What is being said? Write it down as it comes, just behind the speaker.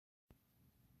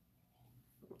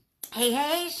Hey,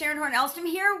 hey, Sharon Horne-Ellstrom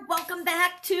here. Welcome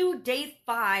back to day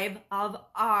 5 of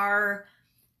our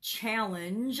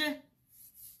challenge.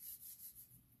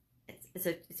 It's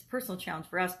a personal challenge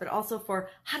for us, but also for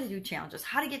how to do challenges,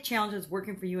 how to get challenges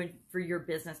working for you and for your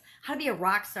business, how to be a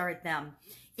rock star at them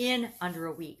in under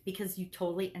a week, because you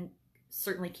totally and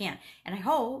certainly can. And I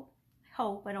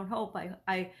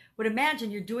would imagine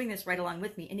you're doing this right along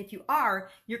with me. And if you are,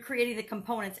 you're creating the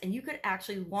components and you could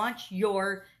actually launch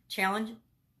your challenge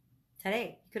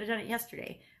today. You could have done it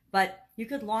yesterday, but you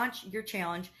could launch your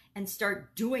challenge and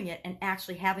start doing it and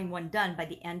actually having one done by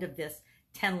the end of this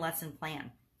 10 lesson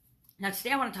plan. Now, today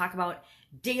I want to talk about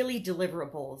daily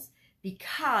deliverables,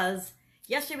 because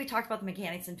yesterday we talked about the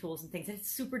mechanics and tools and things, and it's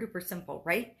super duper simple,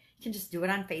 right? You can just do it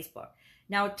on Facebook.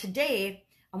 Now, today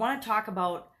I want to talk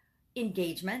about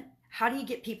engagement. How do you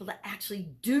get people to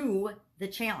actually do the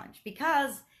challenge?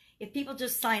 Because if people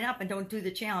just sign up and don't do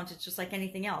the challenge, it's just like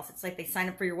anything else. It's like they sign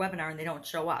up for your webinar and they don't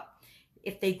show up.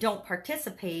 If they don't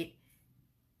participate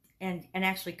and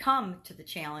actually come to the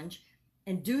challenge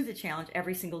and do the challenge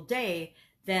every single day,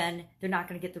 then they're not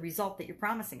going to get the result that you're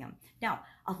promising them. Now,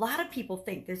 a lot of people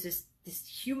think there's this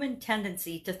human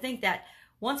tendency to think that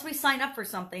once we sign up for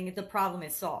something, the problem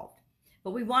is solved.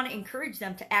 But we want to encourage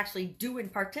them to actually do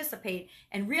and participate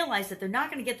and realize that they're not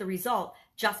going to get the result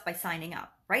just by signing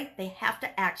up, right? They have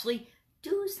to actually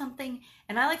do something.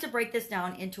 And I like to break this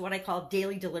down into what I call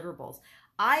daily deliverables.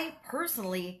 I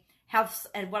personally have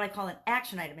what I call an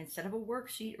action item. Instead of a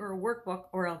worksheet or a workbook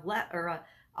or a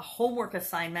homework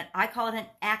assignment, I call it an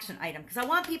action item because I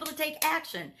want people to take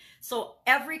action. So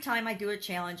every time I do a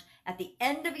challenge, at the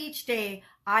end of each day,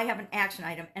 I have an action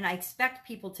item and I expect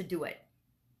people to do it.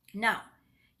 Now,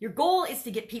 your goal is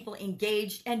to get people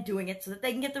engaged and doing it so that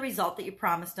they can get the result that you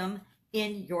promised them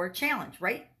in your challenge,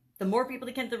 right? The more people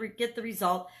that can get the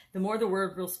result, the more the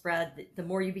word will spread, the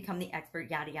more you become the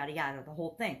expert, yada, yada, yada, the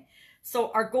whole thing.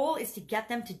 So our goal is to get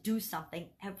them to do something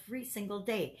every single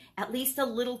day, at least a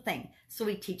little thing. So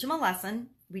we teach them a lesson,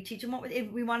 we teach them what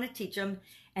we want to teach them,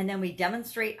 and then we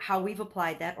demonstrate how we've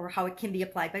applied that or how it can be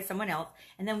applied by someone else.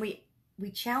 And then we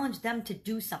challenge them to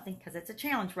do something, because it's a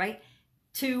challenge, right?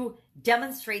 To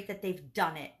demonstrate that they've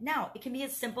done it. Now, it can be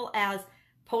as simple as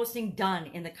posting done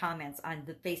in the comments on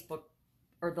the Facebook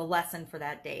or the lesson for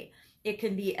that day. It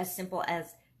can be as simple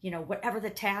as, whatever the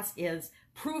task is,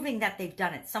 proving that they've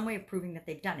done it, some way of proving that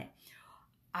they've done it.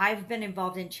 I've been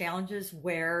involved in challenges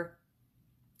where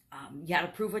you had to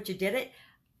prove what you did it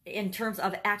in terms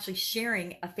of actually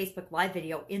sharing a Facebook Live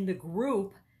video in the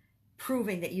group,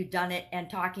 proving that you've done it and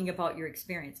talking about your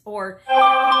experience, or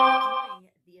doing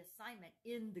the assignment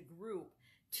in the group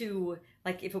to,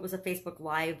 like, if it was a Facebook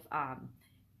Live,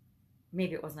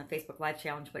 maybe it wasn't a Facebook Live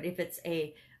challenge, but if it's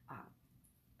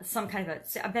some kind of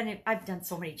I've done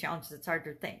so many challenges, it's hard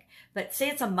to think. But say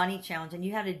it's a money challenge and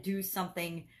you had to do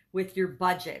something with your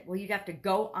budget. Well, you'd have to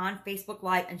go on Facebook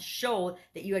Live and show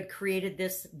that you had created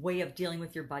this way of dealing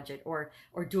with your budget, or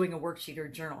doing a worksheet or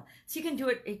a journal. So you can do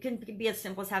it. It can be as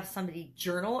simple as have somebody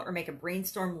journal or make a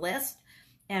brainstorm list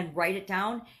and write it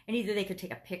down. And either they could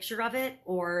take a picture of it,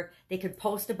 or they could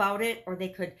post about it, or they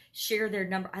could share their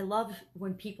number. I love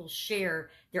when people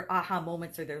share their aha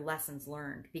moments or their lessons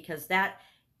learned, because that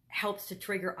helps to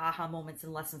trigger aha moments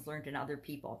and lessons learned in other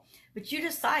people. But you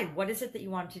decide what is it that you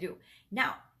want to do.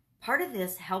 Now, part of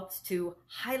this helps to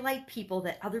highlight people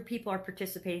that other people are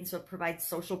participating, so it provides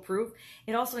social proof.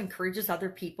 It also encourages other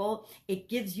people. It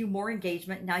gives you more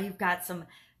engagement. Now you've got some,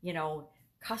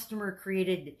 customer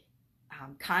created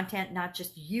content, not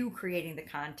just you creating the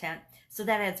content. So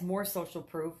that adds more social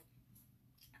proof.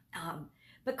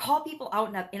 But call people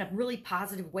out in a really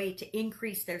positive way to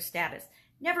increase their status.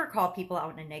 Never call people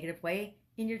out in a negative way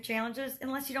in your challenges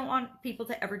unless you don't want people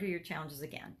to ever do your challenges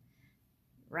again,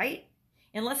 right?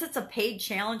 Unless it's a paid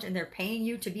challenge and they're paying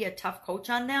you to be a tough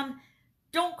coach on them,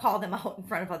 don't call them out in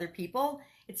front of other people.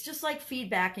 It's just like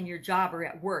feedback in your job or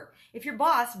at work. If your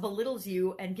boss belittles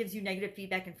you and gives you negative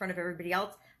feedback in front of everybody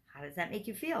else, how does that make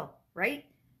you feel, right?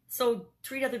 So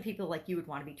treat other people like you would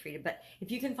want to be treated. But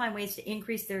if you can find ways to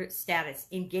increase their status,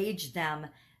 engage them,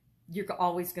 you're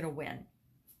always going to win.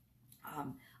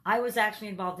 I was actually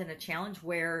involved in a challenge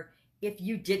where if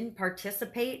you didn't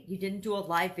participate, you didn't do a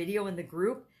live video in the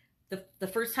group, the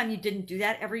first time you didn't do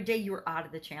that every day, you were out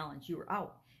of the challenge. You were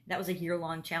out. That was a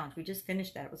year-long challenge. We just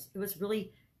finished that.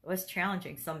 It was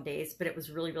challenging some days, but it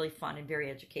was really, really fun and very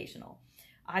educational.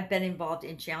 I've been involved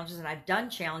in challenges, and I've done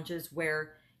challenges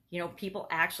where, people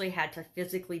actually had to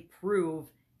physically prove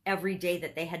every day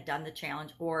that they had done the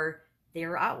challenge or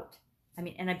they're out.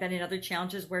 And I've been in other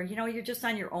challenges where, you're just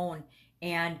on your own,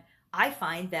 and I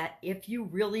find that if you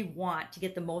really want to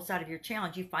get the most out of your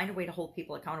challenge, you find a way to hold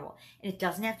people accountable. And it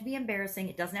doesn't have to be embarrassing.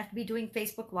 It doesn't have to be doing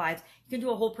Facebook Lives. You can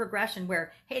do a whole progression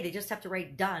where, hey, they just have to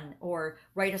write done or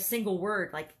write a single word.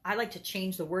 Like, I like to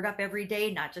change the word up every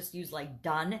day, not just use like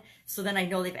done. So then I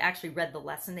know they've actually read the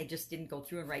lesson. They just didn't go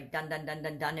through and write done, done, done,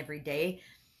 done, done every day.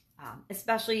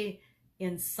 Especially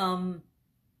in some,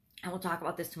 and we'll talk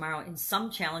about this tomorrow, in some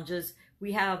challenges,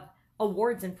 we have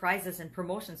awards and prizes and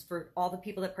promotions for all the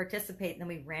people that participate, and then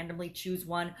we randomly choose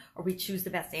one, or we choose the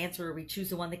best answer, or we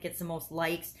choose the one that gets the most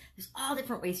likes. There's all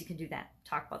different ways you can do that.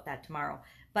 Talk about that tomorrow.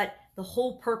 But the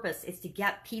whole purpose is to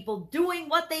get people doing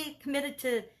what they committed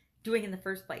to doing in the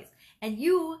first place. And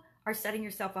you are setting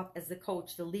yourself up as the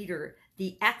coach, the leader,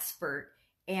 the expert,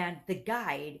 and the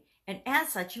guide. And as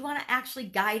such, you want to actually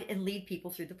guide and lead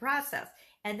people through the process.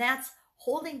 And that's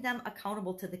holding them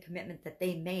accountable to the commitment that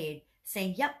they made,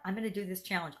 saying, yep, I'm going to do this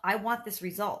challenge. I want this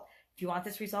result. If you want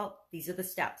this result, these are the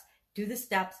steps. Do the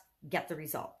steps, get the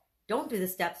result. Don't do the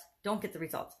steps, don't get the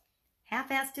results.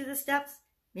 Half-ass do the steps,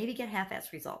 maybe get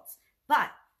half-ass results.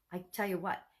 But I tell you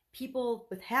what, people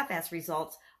with half-ass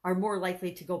results are more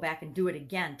likely to go back and do it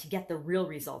again to get the real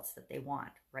results that they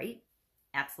want, right?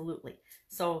 Absolutely.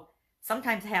 So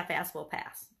sometimes half-ass will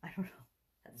pass. I don't know.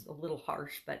 That's a little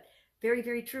harsh, but very,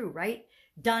 very true, right?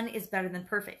 Done is better than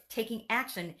perfect. Taking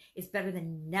action is better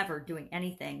than never doing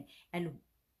anything and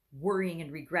worrying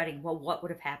and regretting, well, what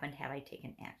would have happened had I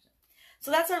taken action?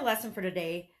 So that's our lesson for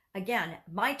today. Again,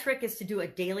 my trick is to do a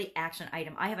daily action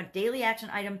item. I have a daily action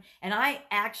item, and I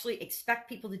actually expect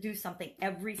people to do something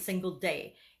every single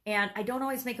day. And I don't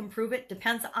always make them prove it.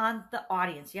 Depends on the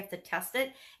audience. You have to test it.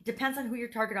 It depends on who your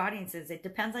target audience is. It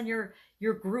depends on your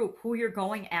group, who you're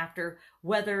going after,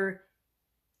 whether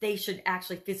they should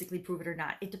actually physically prove it or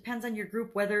not. It depends on your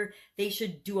group, whether they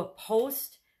should do a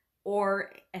post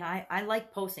or, and I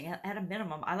like posting at a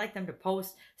minimum. I like them to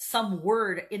post some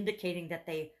word indicating that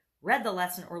they read the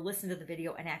lesson or listened to the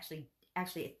video and actually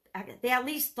they at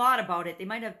least thought about it. They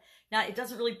might have not, it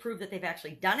doesn't really prove that they've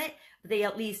actually done it, but they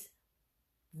at least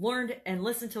learned and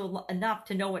listened to enough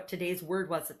to know what today's word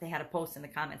was that they had to post in the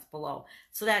comments below.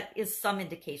 So that is some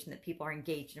indication that people are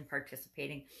engaged and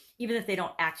participating, even if they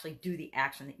don't actually do the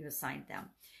action that you assigned them.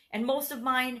 And most of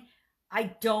mine,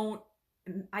 I don't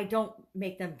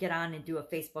make them get on and do a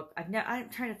Facebook. I'm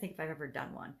trying to think if I've ever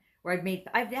done one where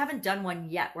I haven't done one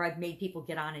yet where I've made people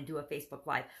get on and do a Facebook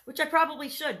Live, which I probably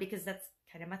should, because that's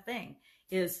kind of my thing,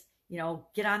 is, you know,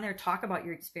 get on there, talk about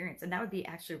your experience. And that would be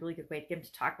actually a really good way to get them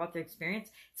to talk about their experience.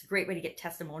 It's a great way to get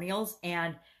testimonials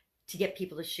and to get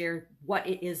people to share what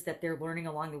it is that they're learning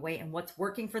along the way and what's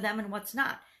working for them and what's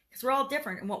not. Because we're all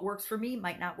different, and what works for me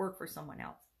might not work for someone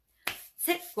else.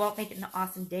 Sit, go out, make it an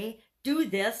awesome day. Do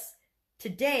this.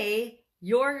 Today,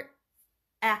 your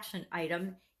action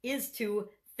item is to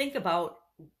think about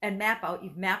and map out.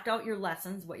 You've mapped out your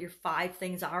lessons, what your 5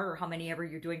 things are, or how many ever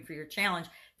you're doing for your challenge.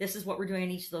 This is what we're doing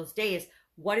in each of those days.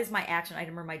 What is my action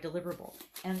item or my deliverable?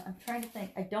 And I'm trying to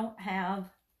think. I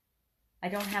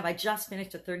just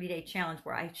finished a 30-day challenge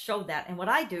where I showed that. And what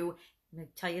I do, I'm going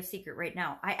to tell you a secret right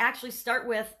now. I actually start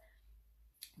with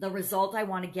the result I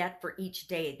want to get for each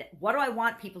day. What do I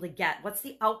want people to get? What's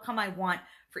the outcome I want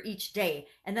for each day?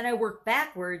 And then I work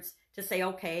backwards to say,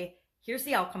 okay, here's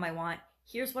the outcome I want.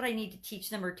 Here's what I need to teach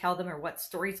them or tell them, or what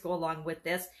stories go along with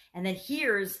this. And then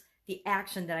here's the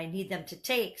action that I need them to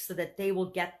take so that they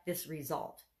will get this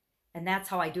result. And that's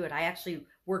how I do it. I actually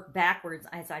work backwards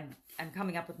as I'm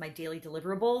coming up with my daily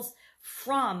deliverables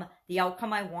from the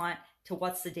outcome I want to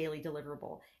what's the daily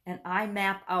deliverable. And I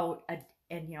map out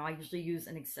and you know, I usually use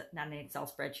not an Excel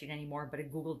spreadsheet anymore, but a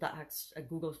Google Docs, a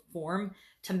Google form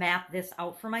to map this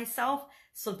out for myself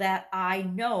so that I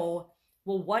know,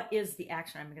 well, what is the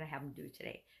action I'm going to have them do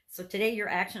today? So today, your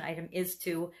action item is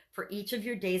to, for each of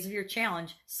your days of your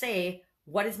challenge, say,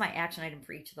 what is my action item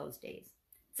for each of those days?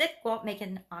 That's it. Go out, make it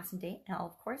an awesome day. And I'll,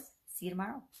 of course, see you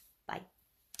tomorrow. Bye.